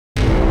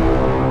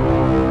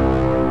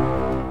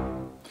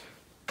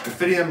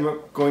fitting I'm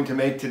going to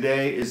make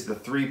today is the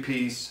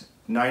 3-piece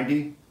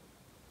 90.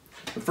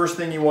 The first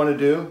thing you want to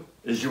do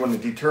is you want to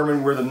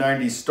determine where the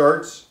 90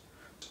 starts.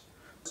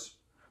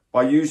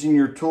 By using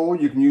your tool,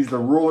 you can use the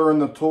ruler in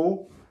the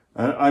tool.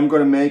 And I'm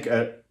going to make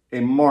a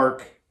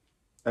mark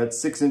at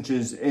 6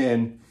 inches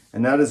in,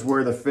 and that is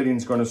where the fitting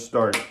is going to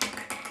start.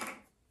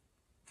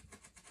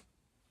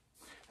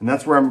 And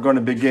that's where I'm going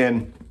to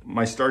begin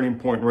my starting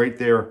point right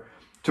there.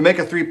 To make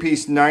a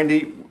 3-piece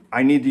 90,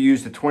 I need to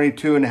use the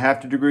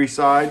 22.5 degree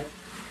side.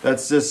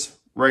 That's this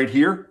right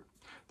here.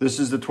 This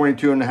is the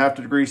 22.5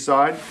 degree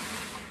side.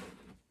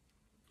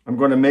 I'm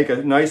going to make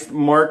a nice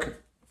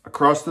mark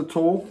across the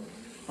tool.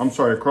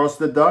 Across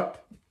the duct.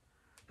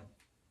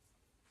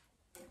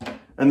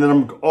 And then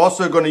I'm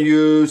also going to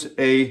use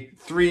a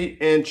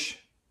 3-inch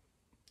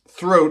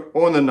throat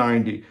on the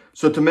 90.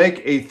 So to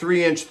make a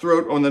 3-inch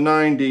throat on the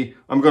 90,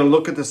 I'm going to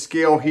look at the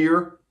scale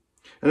here.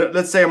 And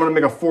let's say I'm going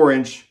to make a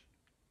 4-inch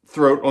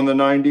throat on the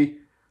 90.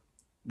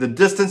 The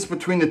distance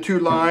between the two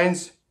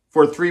lines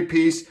for a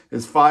 3-piece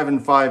is 5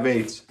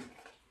 5/8.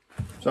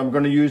 So I'm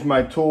going to use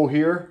my tool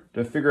here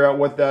to figure out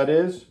what that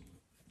is.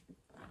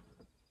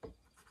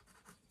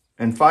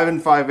 And 5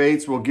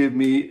 5/8 will give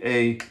me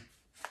a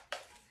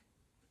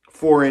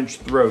 4-inch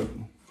throat.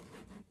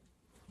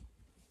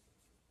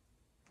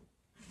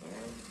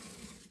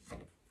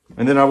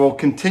 And then I will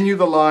continue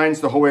the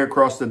lines the whole way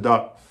across the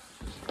duct.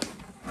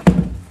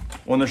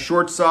 On the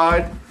short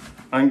side,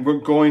 I'm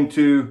going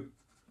to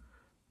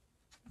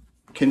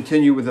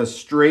continue with a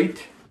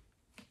straight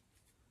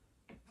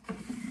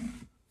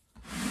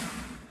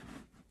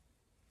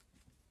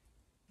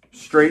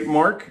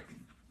mark.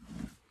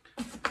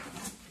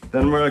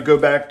 Then I'm going to go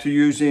back to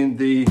using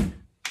the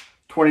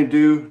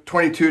 22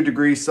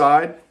 degree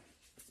side.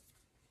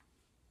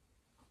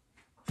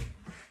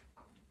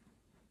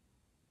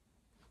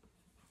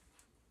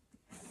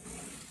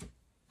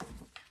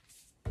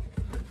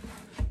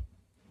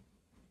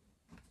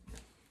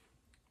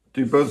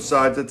 Do both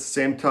sides at the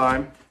same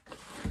time.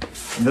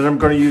 And then I'm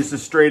going to use the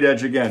straight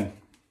edge again.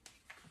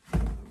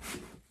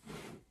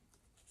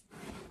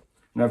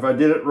 Now if I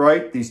did it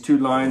right, these two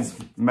lines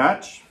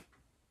match.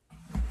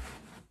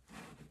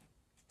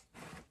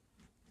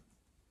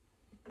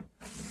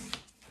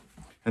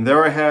 And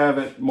there I have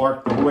it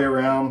marked the way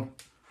around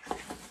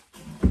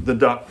the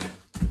duct.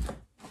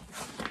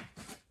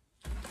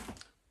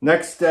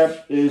 Next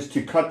step is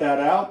to cut that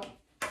out.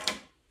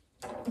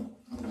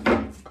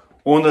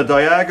 On the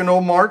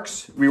diagonal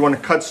marks, we want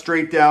to cut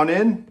straight down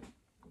in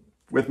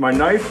with my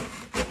knife.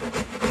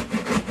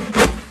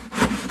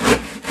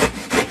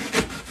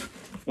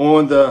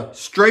 On the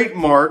straight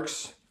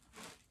marks,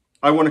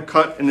 I want to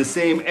cut in the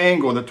same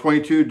angle, the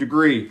 22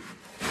 degree.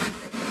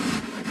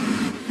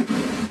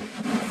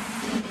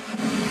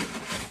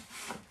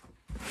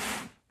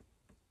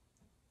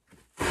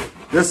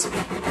 This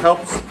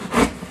helps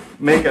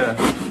make a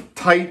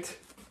tight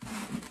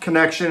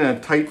connection and a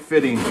tight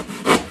fitting.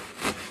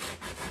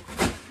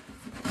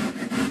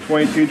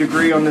 22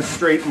 degree on the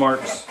straight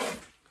marks.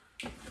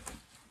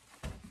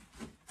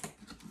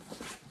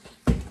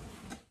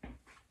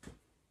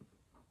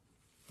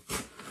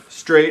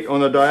 Straight on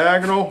the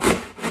diagonal.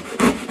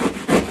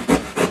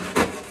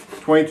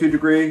 22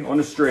 degree on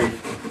the straight.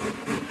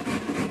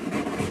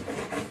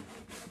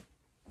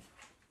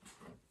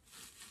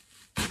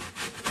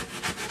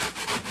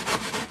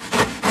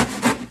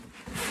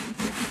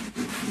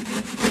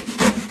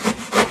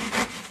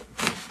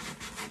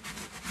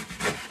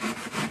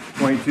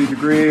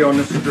 Degree on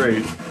the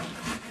straight.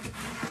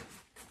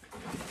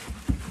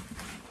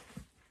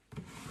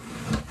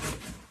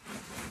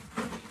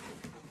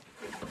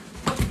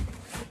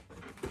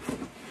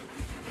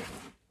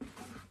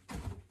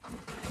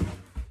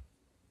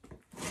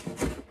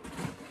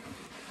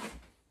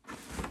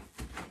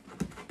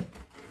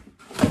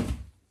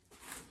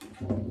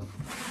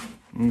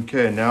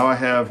 Okay, now I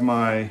have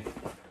my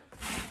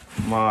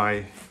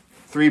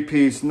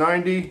 3-piece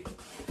 90.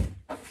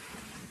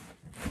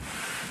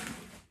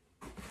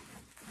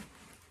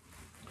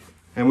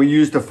 And we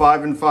used a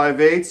 5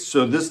 5/8,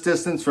 so this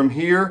distance from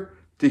here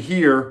to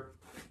here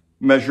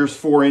measures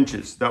 4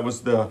 inches. That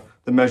was the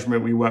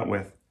measurement we went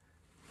with.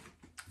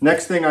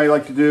 Next thing I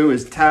like to do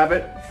is tab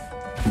it.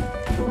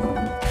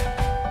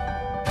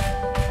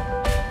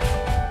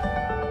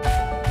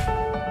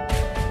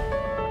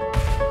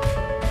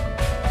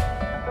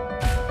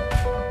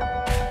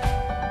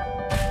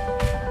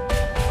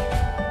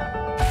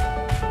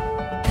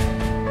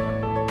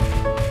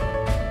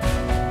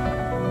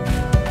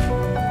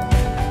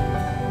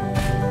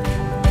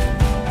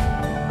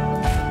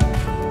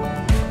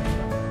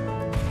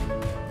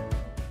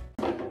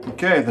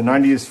 Okay, the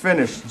 90 is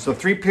finished. So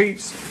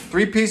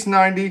 3-piece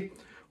 90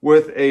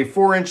 with a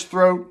 4-inch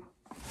throat,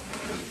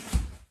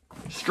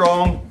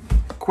 strong,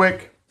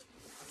 quick,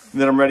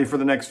 and then I'm ready for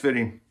the next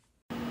fitting.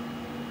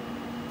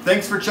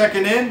 Thanks for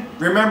checking in.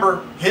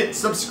 Remember, hit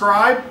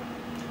subscribe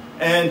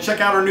and check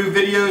out our new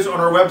videos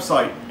on our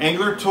website,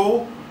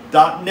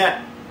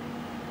 anglertool.net.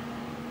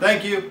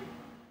 Thank you.